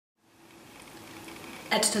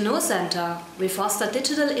At the Know Center, we foster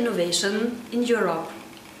digital innovation in Europe.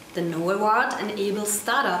 The Know Award enables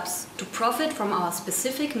startups to profit from our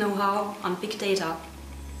specific know-how on big data.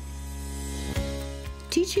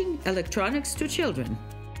 Teaching electronics to children.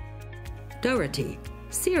 Daraty,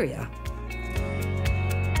 Syria.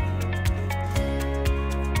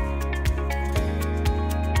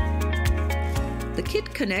 The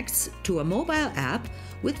kit connects to a mobile app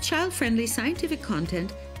with child-friendly scientific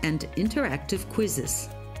content and interactive quizzes.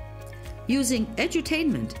 Using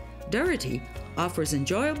edutainment, Daraty offers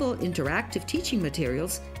enjoyable interactive teaching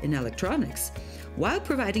materials in electronics while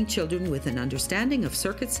providing children with an understanding of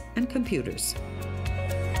circuits and computers.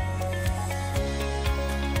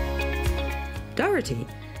 Daraty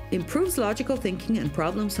improves logical thinking and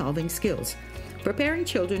problem-solving skills, preparing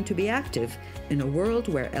children to be active in a world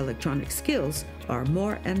where electronic skills are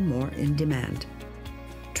more and more in demand.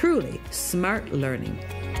 Truly smart learning.